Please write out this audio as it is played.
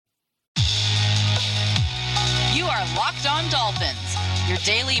are Locked On Dolphins, your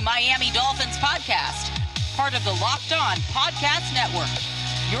daily Miami Dolphins podcast, part of the Locked On Podcast Network,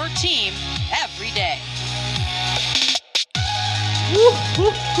 your team every day.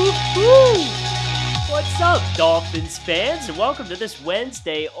 What's up, Dolphins fans, and welcome to this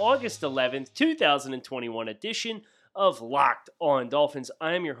Wednesday, August 11th, 2021 edition of Locked On Dolphins.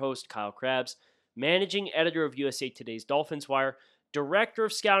 I am your host, Kyle Krabs, managing editor of USA Today's Dolphins Wire, director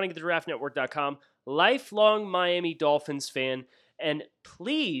of scouting at thedraftnetwork.com, lifelong Miami Dolphins fan, and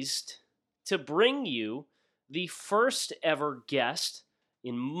pleased to bring you the first ever guest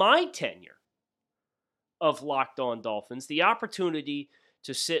in my tenure of Locked On Dolphins, the opportunity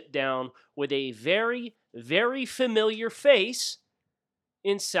to sit down with a very, very familiar face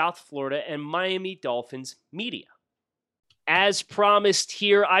in South Florida and Miami Dolphins media. As promised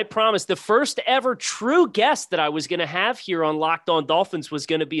here, I promised the first ever true guest that I was going to have here on Locked On Dolphins was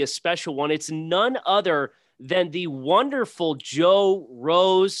going to be a special one. It's none other than the wonderful Joe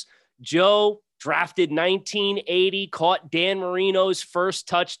Rose. Joe, drafted 1980, caught Dan Marino's first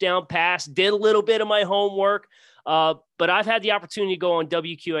touchdown pass, did a little bit of my homework, but I've had the opportunity to go on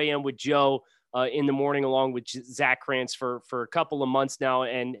WQAM with Joe in the morning along with Zach Krantz for a couple of months now,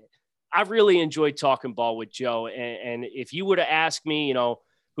 and I've really enjoyed talking ball with Joe. And if you were to ask me,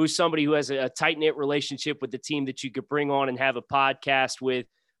 who's somebody who has a tight-knit relationship with the team that you could bring on and have a podcast with,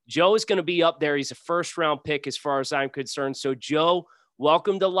 Joe is going to be up there. He's a first-round pick as far as I'm concerned. So, Joe,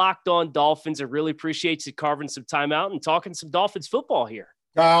 welcome to Locked On Dolphins. I really appreciate you carving some time out and talking some Dolphins football here.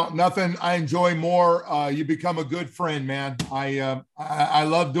 Nothing I enjoy more. You become a good friend, man. I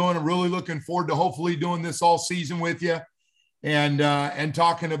love doing it. Really looking forward to hopefully doing this all season with you. And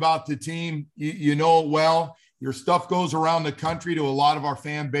talking about the team, you know it well. Your stuff goes around the country to a lot of our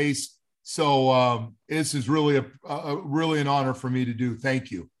fan base. So this is really really an honor for me to do.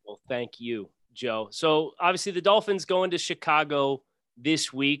 Thank you. Well, thank you, Joe. So obviously the Dolphins going to Chicago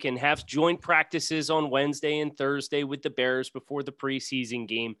this week and have joint practices on Wednesday and Thursday with the Bears before the preseason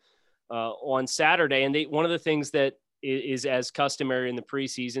game on Saturday. And one of the things that is as customary in the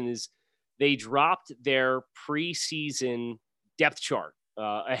preseason is they dropped their preseason depth chart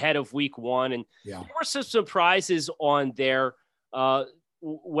ahead of week one. And there were some surprises on there,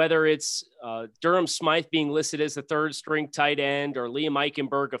 whether it's Durham Smythe being listed as the third string tight end, or Liam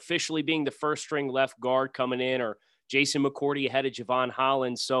Eichenberg officially being the first string left guard coming in, or Jason McCourty ahead of Javon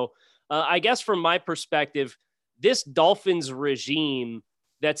Holland. So I guess from my perspective, this Dolphins regime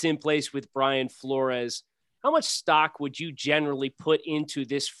that's in place with Brian Flores, how much stock would you generally put into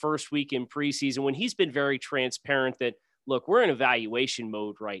this first week in preseason when he's been very transparent that, look, we're in evaluation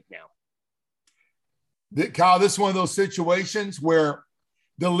mode right now? Kyle, this is one of those situations where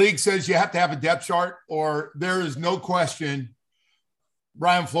the league says you have to have a depth chart, or there is no question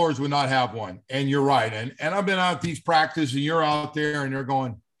Brian Flores would not have one. And you're right. And I've been out at these practices, and you're out there and they're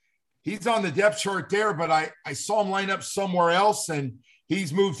going, he's on the depth chart there, but I saw him line up somewhere else, and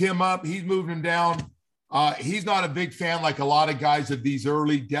he's moved him up. He's moved him down. He's not a big fan, like a lot of guys, of these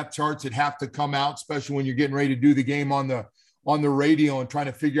early depth charts that have to come out, especially when you're getting ready to do the game on the radio and trying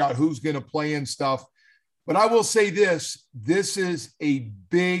to figure out who's going to play and stuff. But I will say this is a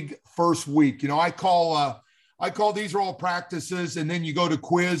big first week. I call these are all practices, and then you go to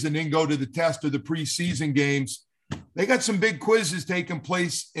quiz and then go to the test of the preseason games. They got some big quizzes taking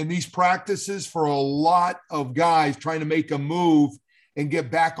place in these practices for a lot of guys trying to make a move and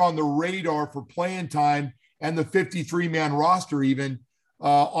get back on the radar for playing time and the 53-man roster even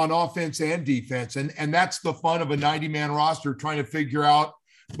on offense and defense. And that's the fun of a 90-man roster, trying to figure out.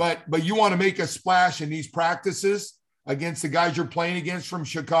 But you want to make a splash in these practices against the guys you're playing against from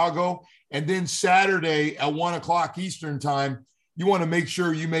Chicago. And then Saturday at 1 o'clock Eastern time, you want to make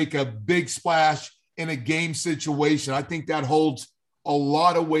sure you make a big splash in a game situation. I think that holds a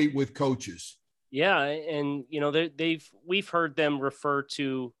lot of weight with coaches. Yeah, and we've heard them refer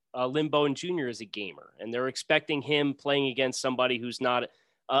to Lynn Bowden Jr. as a gamer, and they're expecting him playing against somebody who's not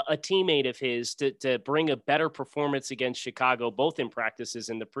a teammate of his to bring a better performance against Chicago, both in practices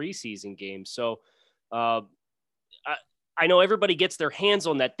and the preseason games. So I know everybody gets their hands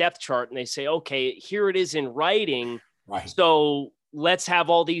on that depth chart and they say, okay, here it is in writing. Right. So let's have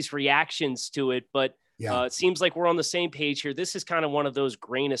all these reactions to it. But it seems like we're on the same page here. This is kind of one of those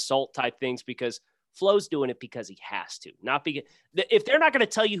grain of salt type things, because Flo's doing it because he has to, not because if they're not going to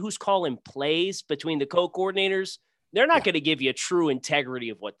tell you who's calling plays between the co-coordinators, they're not going to give you a true integrity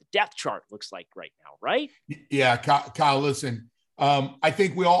of what the depth chart looks like right now. Right. Yeah. Kyle, listen, I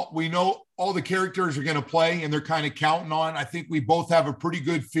think we know all the characters are going to play, and they're kind of counting on. I think we both have a pretty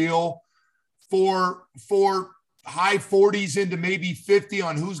good feel for high 40s into maybe 50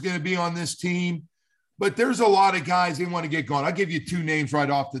 on who's going to be on this team. But there's a lot of guys they want to get going. I'll give you two names right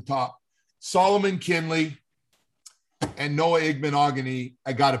off the top. Solomon Kinley and Noah Igbenogany.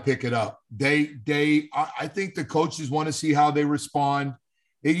 I got to pick it up. I think the coaches want to see how they respond.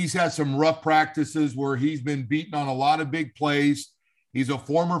 Iggy's had some rough practices where he's been beaten on a lot of big plays. He's a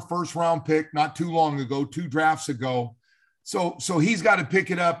former first-round pick not too long ago, 2 drafts ago. So he's got to pick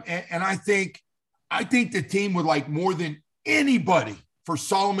it up. And I think the team would like more than anybody for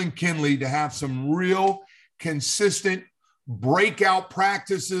Solomon Kinley to have some real consistent breakout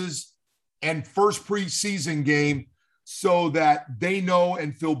practices and first preseason game so that they know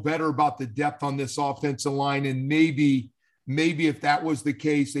and feel better about the depth on this offensive line. And maybe if that was the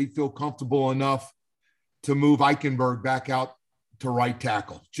case, they feel comfortable enough to move Eichenberg back out to right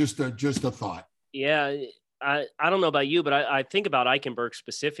tackle. Just a thought. Yeah. I don't know about you, but I think about Eichenberg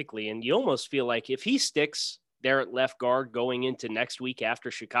specifically, and you almost feel like if he sticks there at left guard going into next week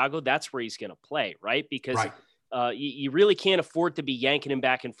after Chicago, that's where he's going to play, right? Because you really can't afford to be yanking him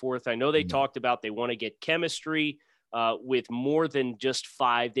back and forth. I know they talked about they want to get chemistry with more than just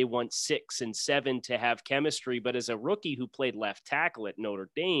 5. They want 6 and 7 to have chemistry. But as a rookie who played left tackle at Notre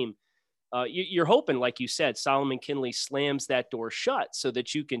Dame, you're hoping, like you said, Solomon Kinley slams that door shut so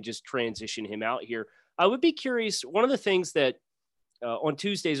that you can just transition him out here. I would be curious. One of the things that on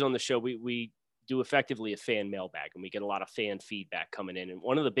Tuesdays on the show, we do effectively a fan mailbag, and we get a lot of fan feedback coming in. And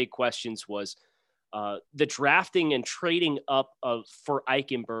one of the big questions was the drafting and trading up for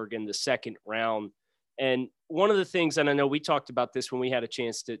Eichenberg in the second round. And one of the things, and I know we talked about this when we had a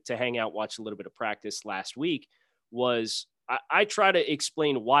chance to hang out, watch a little bit of practice last week, was I try to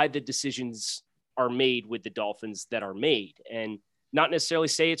explain why the decisions are made with the Dolphins that are made, and not necessarily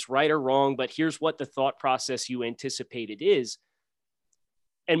say it's right or wrong, but here's what the thought process you anticipated is.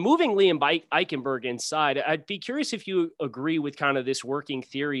 And moving Liam Eichenberg inside, I'd be curious if you agree with kind of this working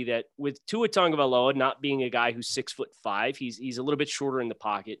theory that with Tua Tagovailoa not being a guy who's 6'5", he's a little bit shorter in the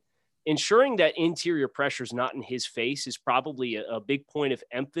pocket. Ensuring that interior pressure is not in his face is probably a big point of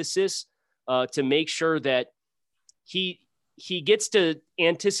emphasis to make sure that he gets to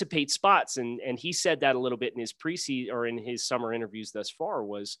anticipate spots. And he said that a little bit in his preseason or in his summer interviews thus far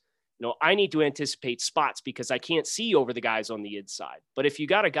was, I need to anticipate spots because I can't see over the guys on the inside. But if you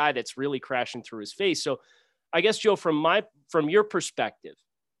got a guy that's really crashing through his face. So I guess, Joe, from your perspective,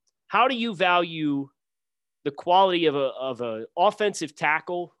 how do you value the quality of a offensive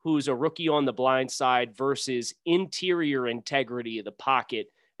tackle who's a rookie on the blind side versus interior integrity of the pocket?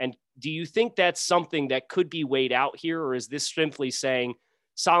 And do you think that's something that could be weighed out here? Or is this simply saying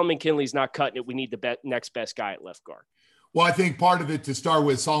Solomon Kinley's not cutting it, we need the next best guy at left guard? Well, I think part of it to start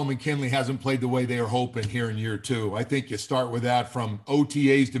with, Solomon Kinley hasn't played the way they were hoping here in year 2. I think you start with that from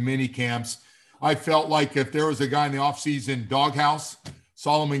OTAs to mini camps. I felt like if there was a guy in the offseason doghouse,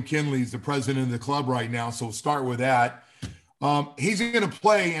 Solomon Kinley is the president of the club right now. So we'll start with that. He's going to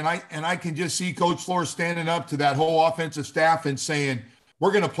play, and I can just see Coach Flores standing up to that whole offensive staff and saying,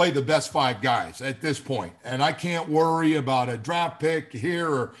 we're going to play the best 5 guys at this point. And I can't worry about a draft pick here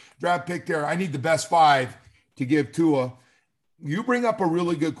or draft pick there. I need the best 5 to give Tua. You bring up a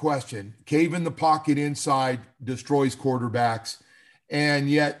really good question. Cave in the pocket inside destroys quarterbacks. And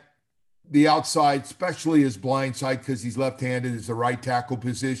yet the outside, especially his blind side, because he's left-handed, is the right tackle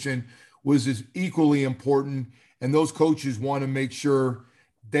position, was as equally important. And those coaches want to make sure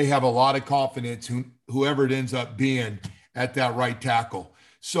they have a lot of confidence, whoever it ends up being, at that right tackle.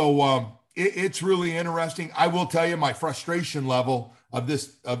 So it's really interesting. I will tell you my frustration level of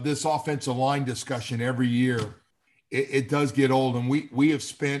this offensive line discussion every year. It does get old, and we have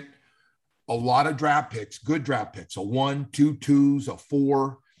spent a lot of draft picks, good draft picks, a 1, 2 2s, a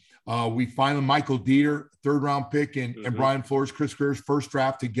 4. We finally Michael Dieter, 3rd round pick, and Brian Flores, Chris Greer's first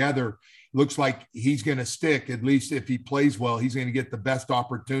draft together. Looks like he's going to stick. At least if he plays well, he's going to get the best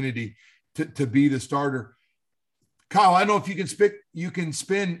opportunity to be the starter. Kyle, I don't know if you can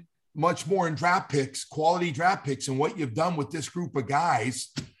spend much more in draft picks, quality draft picks, and what you've done with this group of guys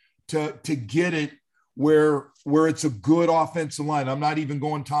to get it where it's a good offensive line. I'm not even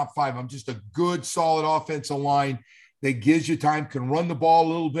going top 5. I'm just a good, solid offensive line that gives you time, can run the ball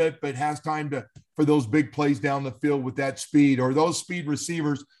a little bit, but has time for those big plays down the field with that speed, or those speed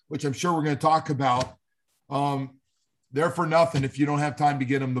receivers, which I'm sure we're going to talk about. They're for nothing if you don't have time to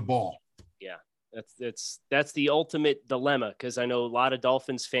get them the ball. Yeah, that's the ultimate dilemma, because I know a lot of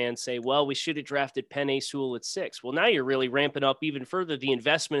Dolphins fans say, well, we should have drafted Penei Sewell at 6. Well, now you're really ramping up even further the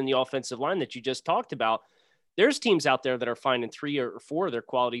investment in the offensive line that you just talked about. There's teams out there that are finding 3 or 4 of their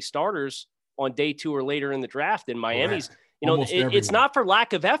quality starters on day 2 or later in the draft. And Miami's, it's not for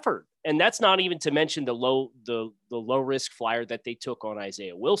lack of effort. And that's not even to mention the low risk flyer that they took on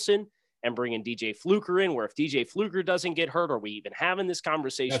Isaiah Wilson and bringing DJ Fluker in, where if DJ Fluker doesn't get hurt, are we even having this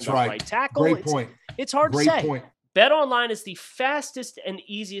conversation That's about right tackle? Great point. It's hard Great to say. point. BetOnline is the fastest and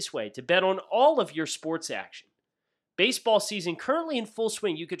easiest way to bet on all of your sports action. Baseball season currently in full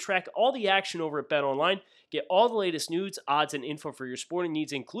swing. You could track all the action over at BetOnline. Get all the latest news, odds, and info for your sporting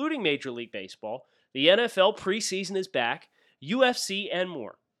needs, including Major League Baseball. The NFL preseason is back, UFC, and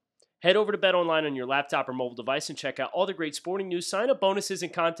more. Head over to BetOnline on your laptop or mobile device and check out all the great sporting news, sign-up bonuses,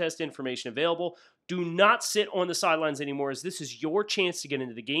 and contest information available. Do not sit on the sidelines anymore, as this is your chance to get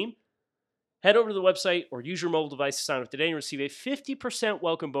into the game. Head over to the website or use your mobile device to sign up today and receive a 50%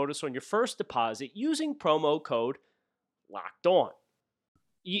 welcome bonus on your first deposit using promo code LOCKEDON.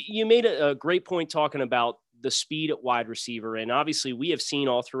 You made a great point talking about the speed at wide receiver, and obviously we have seen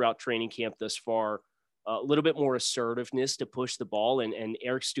all throughout training camp thus far a little bit more assertiveness to push the ball. And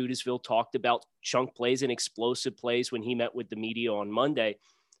Eric Studesville talked about chunk plays and explosive plays when he met with the media on Monday.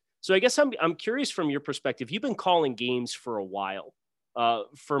 So I guess I'm curious from your perspective. You've been calling games for a while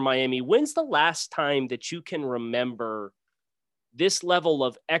for Miami. When's the last time that you can remember this level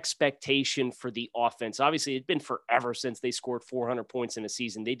of expectation for the offense? Obviously, it's been forever since they scored 400 points in a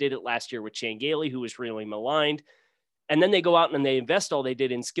season. They did it last year with Chan Gailey, who was really maligned. And then they go out and they invest all they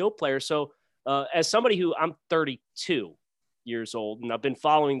did in skill players. So as somebody who I'm 32 years old and I've been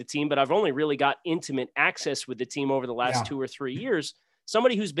following the team, but I've only really got intimate access with the team over the last 2 or 3 years.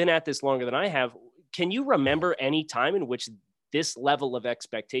 Somebody who's been at this longer than I have, can you remember any time in which this level of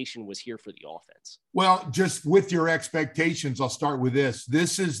expectation was here for the offense? Well, just with your expectations, I'll start with this.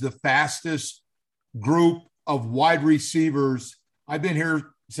 This is the fastest group of wide receivers. I've been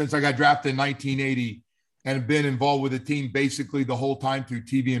here since I got drafted in 1980 and have been involved with the team basically the whole time through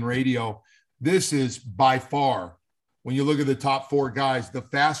TV and radio. This is by far, when you look at the top 4 guys, the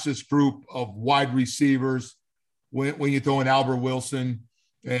fastest group of wide receivers. When you throw in Albert Wilson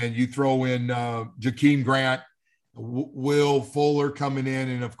and you throw in Jakeem Grant, Will Fuller coming in,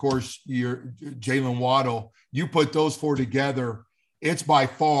 and of course your Jalen Waddle, you put those 4 together, it's by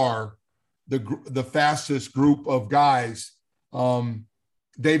far the fastest group of guys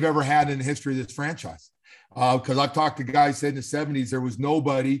they've ever had in the history of this franchise. Because I've talked to guys said in the 70s, there was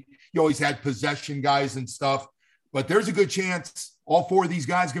nobody. You always had possession guys and stuff, but there's a good chance all 4 of these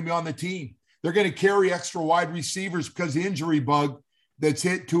guys are going to be on the team. They're going to carry extra wide receivers because the injury bug that's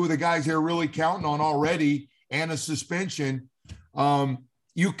hit 2 of the guys they're really counting on already and a suspension.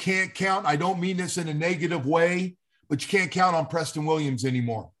 You can't count. I don't mean this in a negative way, but you can't count on Preston Williams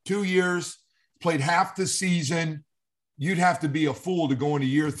anymore. 2 years, played half the season. You'd have to be a fool to go into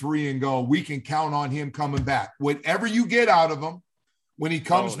year 3 and go, we can count on him coming back. Whatever you get out of him when he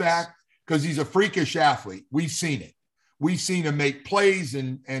comes back, because he's a freakish athlete. We've seen it. We've seen him make plays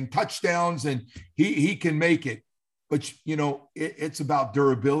and touchdowns, and he can make it. But, you know, it's about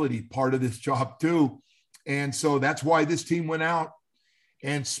durability, part of this job too. And so that's why this team went out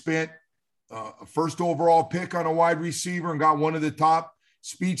and spent a first overall pick on a wide receiver and got one of the top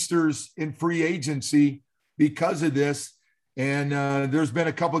speedsters in free agency because of this. And there's been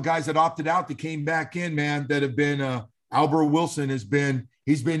a couple of guys that opted out that came back in, man, that have been Albert Wilson he's been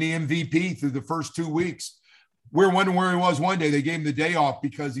the MVP through the first 2 weeks. We're wondering where he was one day. They gave him the day off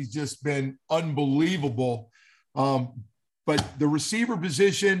because he's just been unbelievable. But the receiver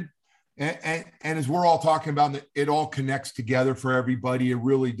position, and as we're all talking about, it all connects together for everybody. It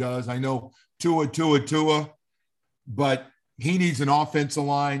really does. I know Tua, but he needs an offensive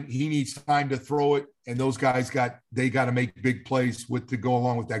line. He needs time to throw it. And those guys got to make big plays to go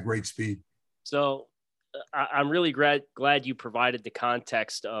along with that great speed. So I'm really glad you provided the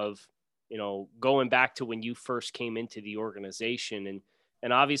context of, you know, going back to when you first came into the organization.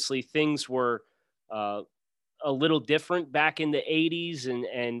 And obviously things were a little different back in the 80s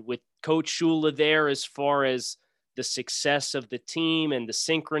and with Coach Shula there as far as the success of the team and the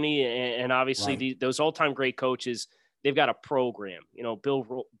synchrony. And obviously right. those all-time great coaches, they've got a program. You know,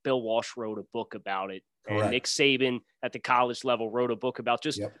 Bill Walsh wrote a book about it. Correct. And Nick Saban at the college level wrote a book about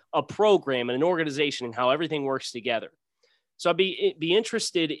just a program and an organization and how everything works together. So I'd be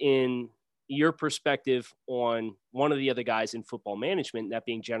interested in your perspective on one of the other guys in football management, that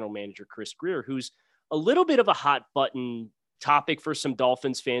being general manager Chris Grier, who's a little bit of a hot button topic for some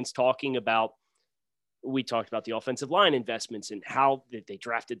Dolphins fans, talking about, we talked about the offensive line investments and how they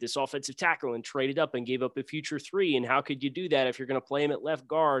drafted this offensive tackle and traded up and gave up a future 3. And how could you do that if you're going to play him at left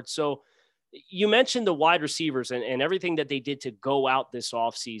guard? So you mentioned the wide receivers and everything that they did to go out this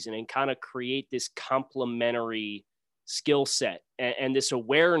offseason and kind of create this complementary skill set and this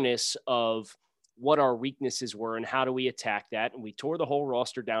awareness of what our weaknesses were and how do we attack that. And we tore the whole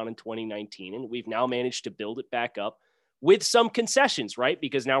roster down in 2019, and we've now managed to build it back up. with some concessions, right?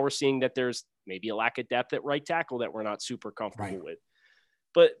 Because now we're seeing that there's maybe a lack of depth at right tackle that we're not super comfortable with.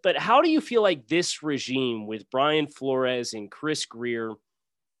 But how do you feel like this regime with Brian Flores and Chris Grier,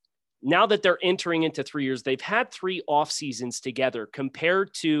 now that they're entering into 3 years, they've had 3 off seasons together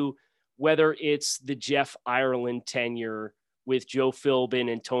compared to whether it's the Jeff Ireland tenure with Joe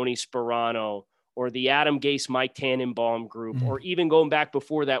Philbin and Tony Sperano, or the Adam Gase, Mike Tannenbaum group, or even going back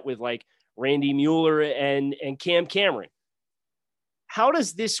before that with like Randy Mueller and Cam Cameron. How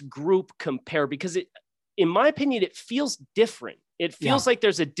does this group compare? Because in my opinion, it feels different. It feels like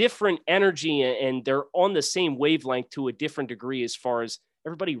there's a different energy and they're on the same wavelength to a different degree as far as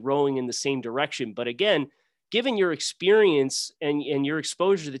everybody rowing in the same direction. But again, given your experience and your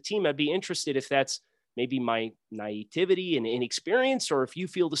exposure to the team, I'd be interested if that's maybe my naivety and inexperience, or if you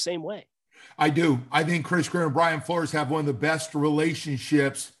feel the same way. I do. I think Chris Grier and Brian Flores have one of the best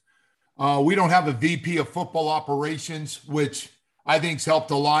relationships. We don't have a VP of football operations, which I think's helped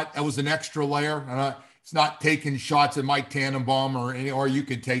a lot. That was an extra layer. It's not taking shots at Mike Tannenbaum or you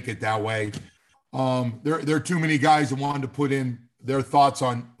could take it that way. There are too many guys that wanted to put in their thoughts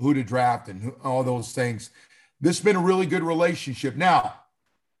on who to draft and all those things. This has been a really good relationship. Now,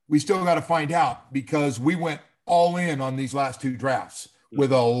 we still got to find out because we went all in on these last 2 drafts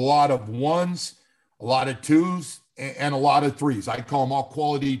with a lot of 1s, a lot of 2s, and a lot of 3s. I call them all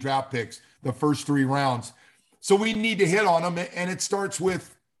quality draft picks, the first 3 rounds. So we need to hit on them. And it starts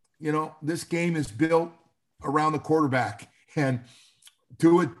with, this game is built around the quarterback. And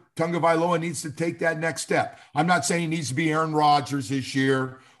Tua Tagovailoa needs to take that next step. I'm not saying he needs to be Aaron Rodgers this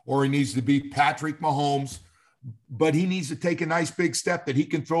year or he needs to be Patrick Mahomes, but he needs to take a nice big step that he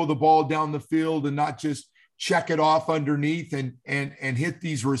can throw the ball down the field and not just check it off underneath and hit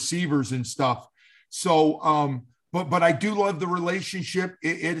these receivers and stuff. So, but I do love the relationship.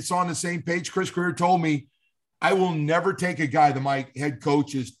 It's on the same page. Chris Grier told me, I will never take a guy that my head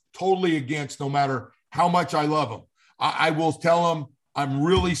coach is totally against, no matter how much I love him. I will tell him I'm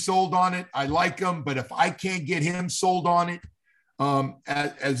really sold on it. I like him, but if I can't get him sold on it,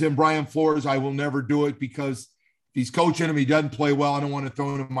 as in Brian Flores, I will never do it because if he's coaching him, he doesn't play well. I don't want to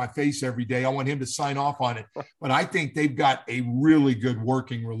throw him in my face every day. I want him to sign off on it. But I think they've got a really good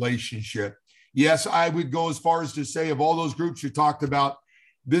working relationship. Yes, I would go as far as to say of all those groups you talked about,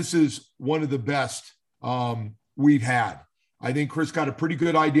 this is one of the best we've had. I think Chris got a pretty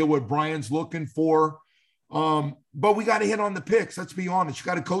good idea what Brian's looking for. But we got to hit on the picks. Let's be honest. You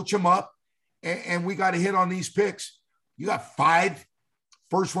got to coach them up, and we got to hit on these picks. You got 5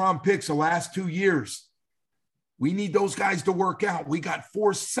 first-round picks the last 2 years. We need those guys to work out. We got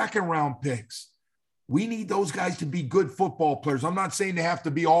 4 second-round picks. We need those guys to be good football players. I'm not saying they have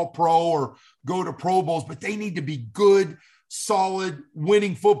to be all pro or go to Pro Bowls, but they need to be good, solid,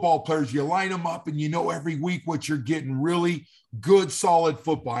 winning football players. You line them up and you know every week what you're getting, really good, solid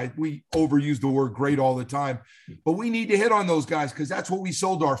football. We overuse the word great all the time, but we need to hit on those guys because that's what we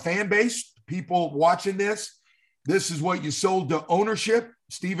sold to our fan base, people watching this. This is what you sold to ownership,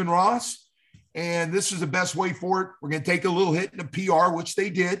 Stephen Ross, and this is the best way for it. We're going to take a little hit in the PR, which they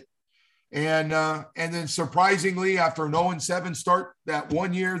did. And then surprisingly, after an 0-7 start that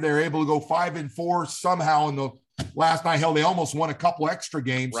one year, they're able to go 5-4 somehow in the last night. Hell, they almost won a couple extra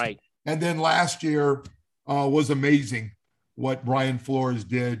games. Right. And then last year was amazing what Brian Flores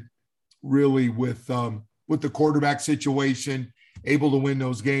did really with the quarterback situation, able to win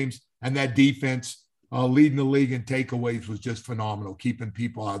those games. And that defense leading the league in takeaways was just phenomenal, keeping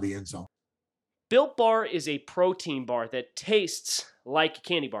people out of the end zone. Built Bar is a protein bar that tastes like a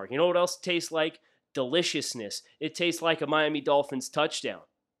candy bar. You know what else it tastes like? Deliciousness. It tastes like a Miami Dolphins touchdown.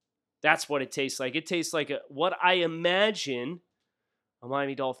 That's what it tastes like. It tastes like what I imagine a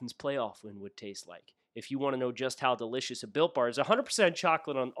Miami Dolphins playoff win would taste like. If you want to know just how delicious a Built Bar is, 100%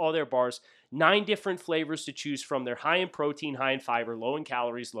 chocolate on all their bars, 9 different flavors to choose from. They're high in protein, high in fiber, low in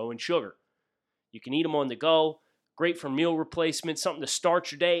calories, low in sugar. You can eat them on the go. Great for meal replacement, something to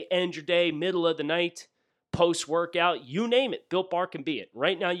start your day, end your day, middle of the night, post-workout, you name it. Built Bar can be it.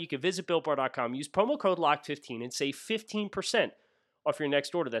 Right now, you can visit BuiltBar.com, use promo code LOCK15 and save 15% off your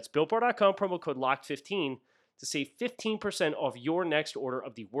next order. That's BuiltBar.com, promo code LOCK15 to save 15% off your next order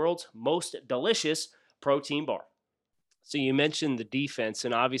of the world's most delicious protein bar. So you mentioned the defense,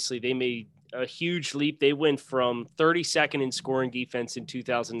 and obviously they made a huge leap. They went from 32nd in scoring defense in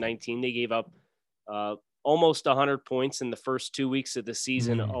 2019. They gave up almost 100 points in the first 2 weeks of the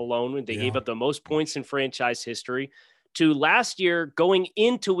season alone. They gave up the most points in franchise history, to last year going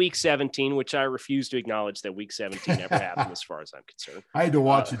into week 17, which I refuse to acknowledge that week 17 ever happened as far as I'm concerned. I had to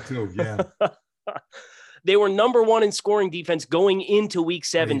watch it too. Yeah. They were number 1 in scoring defense going into week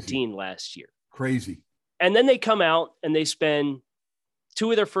 17 last year. Crazy. And then they come out and they spend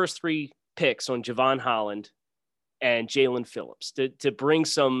 2 of their first 3 picks on Javon Holland and Jalen Phillips to bring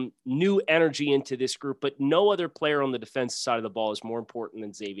some new energy into this group. But no other player on the defensive side of the ball is more important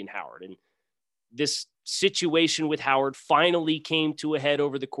than Xavier Howard. And this situation with Howard finally came to a head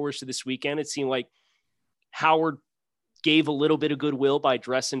over the course of this weekend. It seemed like Howard gave a little bit of goodwill by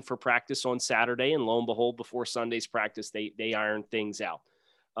dressing for practice on Saturday, and lo and behold, before Sunday's practice, they ironed things out.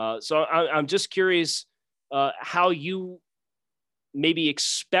 So I'm just curious how you maybe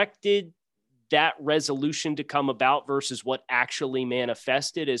expected that resolution to come about versus what actually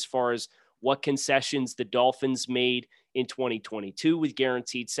manifested, as far as what concessions the Dolphins made in 2022 with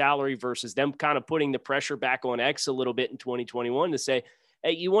guaranteed salary versus them kind of putting the pressure back on X a little bit in 2021 to say,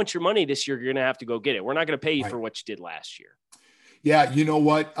 hey, you want your money this year, you're going to have to go get it. We're not going to pay you for what you did last year. Yeah, you know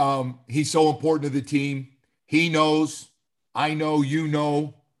what? He's so important to the team. He knows, I know, you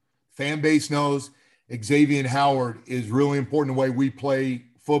know, fan base knows. Xavier Howard is really important the way we play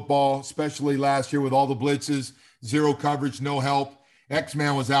football, especially last year with all the blitzes, 0 coverage, no help.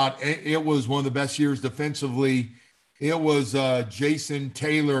 X-Man was out. It was one of the best years defensively. It was Jason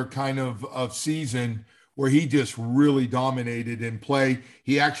Taylor kind of season where he just really dominated in play.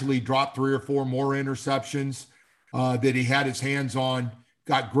 He actually dropped 3 or 4 more interceptions that he had his hands on,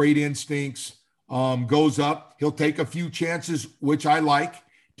 got great instincts, goes up. He'll take a few chances, which I like,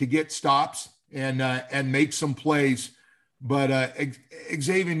 to get stops and make some plays. But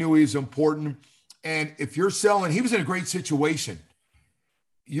Xavier knew he was important. And if you're selling, he was in a great situation.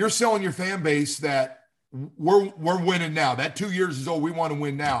 You're selling your fan base that we're winning now. That 2 years is, we want to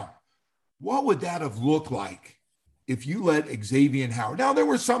win now. What would that have looked like if you let Xavier Howard? Now, there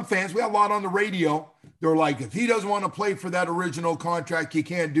were some fans, we had a lot on the radio. They're like, if he doesn't want to play for that original contract, he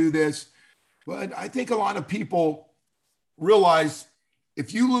can't do this. But I think a lot of people realize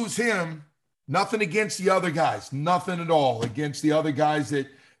if you lose him, nothing against the other guys, nothing at all against the other guys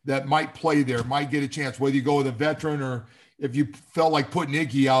that might play there, might get a chance, whether you go with a veteran or if you felt like putting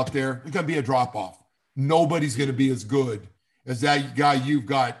Iggy out there, it's going to be a drop-off. Nobody's going to be as good as that guy you've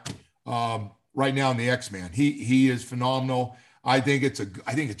got right now in the X-Man. He is phenomenal. I think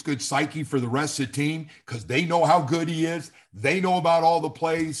it's good psyche for the rest of the team because they know how good he is. They know about all the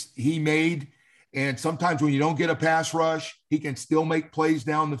plays he made. And sometimes when you don't get a pass rush, he can still make plays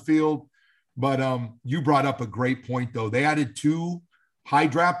down the field. But you brought up a great point, though. They added 2 high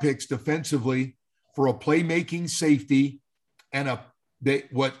draft picks defensively for a playmaking safety and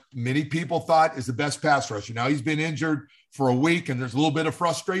what many people thought is the best pass rusher. Now he's been injured for a week, and there's a little bit of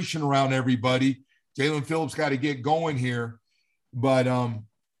frustration around everybody. Jalen Phillips got to get going here, but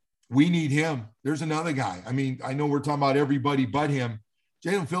we need him. There's another guy. I mean, I know we're talking about everybody but him.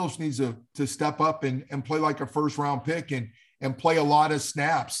 Jalen Phillips needs to step up and play like a first-round pick and play a lot of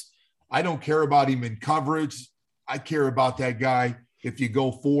snaps. I don't care about him in coverage. I care about that guy if you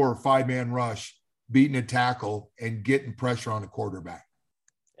go 4 or 5-man rush, beating a tackle and getting pressure on the quarterback.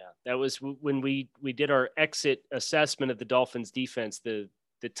 Yeah, that was when we did our exit assessment of the Dolphins defense. The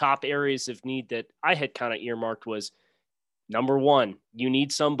top areas of need that I had kind of earmarked was, number 1, you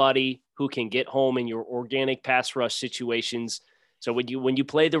need somebody who can get home in your organic pass rush situations. So when you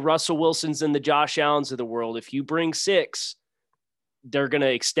play the Russell Wilsons and the Josh Allens of the world, if you bring 6, they're going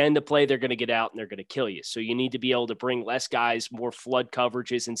to extend the play, they're going to get out, and they're going to kill you. So you need to be able to bring less guys, more flood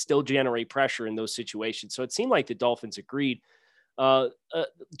coverages, and still generate pressure in those situations. So it seemed like the Dolphins agreed. Joe,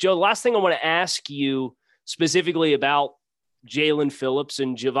 last thing I want to ask you specifically about Jalen Phillips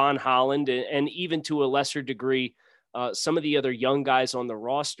and Javon Holland, and even to a lesser degree, some of the other young guys on the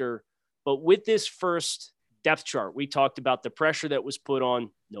roster. But with this first depth chart, we talked about the pressure that was put on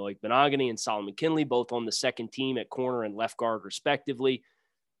Noah Benogany and Solomon Kinley, both on the second team at corner and left guard, respectively.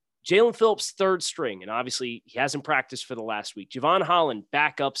 Jalen Phillips, third string, and obviously he hasn't practiced for the last week. Javon Holland,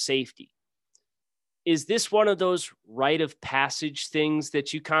 backup safety. Is this one of those rite of passage things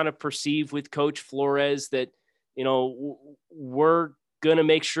that you kind of perceive with Coach Flores that, you know, we're going to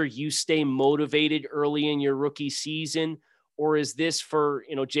make sure you stay motivated early in your rookie season? Or is this, for,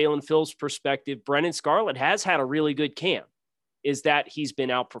 you know, Jalen Phillips' perspective, Brennan Scarlett has had a really good camp? Is that he's been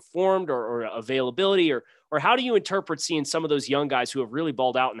outperformed or availability, or how do you interpret seeing some of those young guys who have really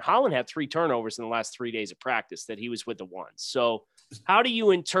balled out? And Holland had 3 turnovers in the last 3 days of practice that he was with the ones. So how do you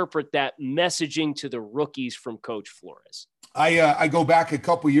interpret that messaging to the rookies from Coach Flores? I go back a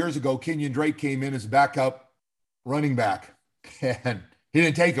couple years ago. Kenyon Drake came in as a backup running back, and he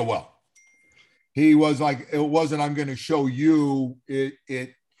didn't take it well. He was like, it wasn't, I'm going to show you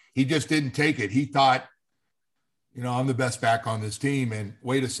it. He just didn't take it. He thought, you know, I'm the best back on this team. And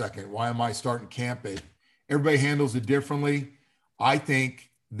wait a second, why am I starting camp it? Everybody handles it differently. I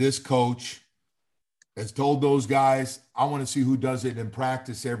think this coach has told those guys, I want to see who does it in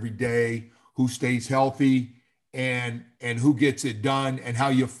practice every day, who stays healthy, and who gets it done, and how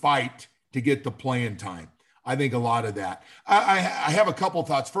you fight to get the playing time. I think a lot of that. I have a couple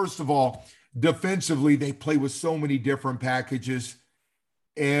thoughts. First of all, defensively, they play with so many different packages.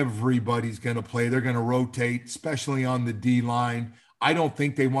 Everybody's going to play. They're going to rotate, especially on the D line. I don't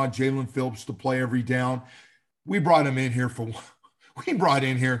think they want Jalen Phillips to play every down. We brought him in here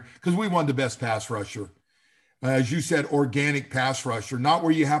because we wanted the best pass rusher. As you said, organic pass rusher, not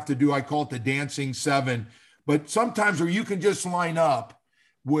where you have to do, I call it the dancing seven, but sometimes where you can just line up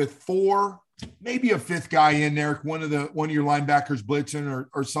with four, maybe a fifth guy in there, one of your linebackers blitzing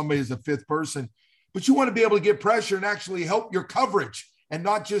or somebody as a fifth person, but you want to be able to get pressure and actually help your coverage and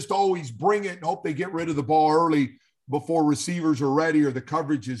not just always bring it and hope they get rid of the ball early before receivers are ready or the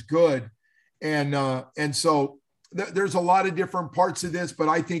coverage is good. And so there's a lot of different parts of this, but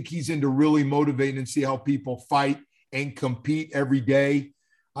I think he's into really motivating and see how people fight and compete every day.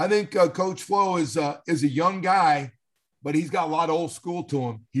 I think Coach Flo is a young guy, but he's got a lot of old school to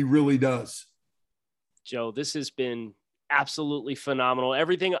him. He really does. Joe, this has been absolutely phenomenal.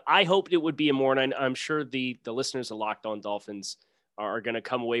 Everything I hoped it would be and more, and I'm sure the listeners of Locked On Dolphins are going to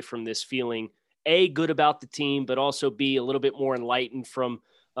come away from this feeling A, good about the team, but also B, a little bit more enlightened from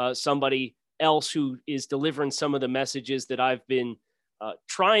somebody else who is delivering some of the messages that I've been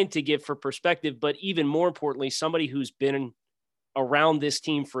trying to give for perspective, but even more importantly, somebody who's been around this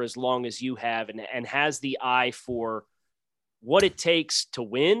team for as long as you have and has the eye for what it takes to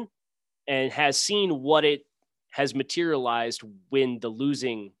win and has seen what it has materialized when the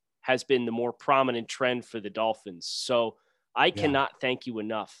losing has been the more prominent trend for the Dolphins. So I cannot thank you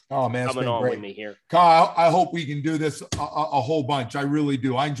enough for coming on with me here. Kyle, I hope we can do this a whole bunch. I really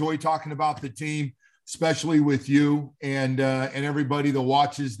do. I enjoy talking about the team, especially with you and everybody that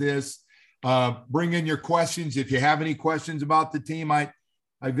watches this. Bring in your questions. If you have any questions about the team, I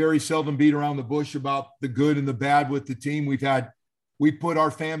very seldom beat around the bush about the good and the bad with the team. We put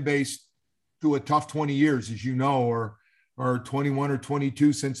our fan base through a tough 20 years, as you know, or 21 or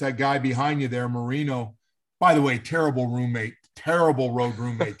 22 since that guy behind you there, Marino. By the way, terrible road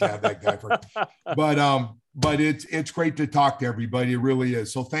roommate to have that guy for. But it's great to talk to everybody. It really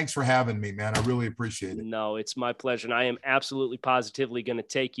is. So thanks for having me, man. I really appreciate it. No, it's my pleasure. And I am absolutely positively going to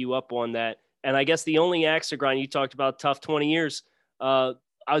take you up on that. And I guess the only axe to grind, you talked about tough 20 years. I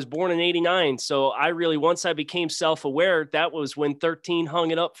was born in 89. So I really, once I became self-aware, that was when 13 hung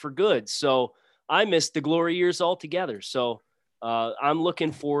it up for good. So I missed the glory years altogether. So I'm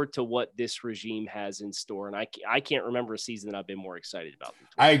looking forward to what this regime has in store. And I can't remember a season that I've been more excited about.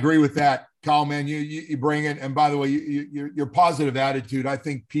 I agree with that, Kyle, man. You bring it. And by the way, your positive attitude, I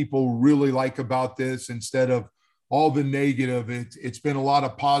think people really like about this instead of all the negative. It's been a lot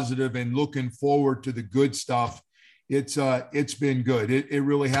of positive and looking forward to the good stuff. It's been good. It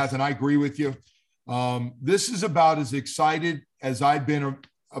really has. And I agree with you. This is about as excited as I've been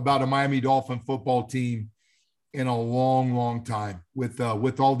about a Miami Dolphin football team in a long, long time with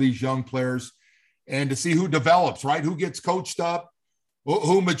all these young players, and to see who develops, right? Who gets coached up,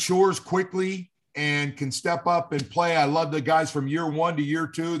 who matures quickly and can step up and play. I love the guys from year 1 to year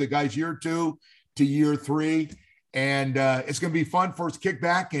 2, the guys year 2 to year 3. And it's going to be fun for us to kick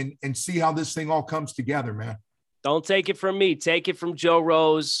back and see how this thing all comes together, man. Don't take it from me. Take it from Joe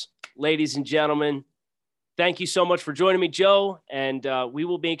Rose. Ladies and gentlemen, thank you so much for joining me, Joe. And we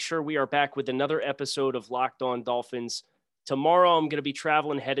will make sure we are back with another episode of Locked On Dolphins. Tomorrow, I'm going to be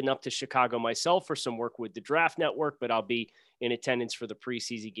traveling, heading up to Chicago myself for some work with the Draft Network, but I'll be in attendance for the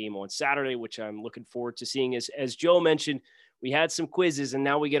preseason game on Saturday, which I'm looking forward to seeing. As Joe mentioned, we had some quizzes, and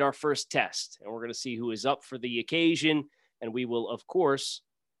now we get our first test. And we're going to see who is up for the occasion. And we will, of course,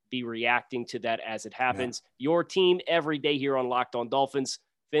 be reacting to that as it happens. Yeah. Your team every day here on Locked On Dolphins.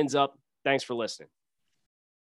 Fins up. Thanks for listening.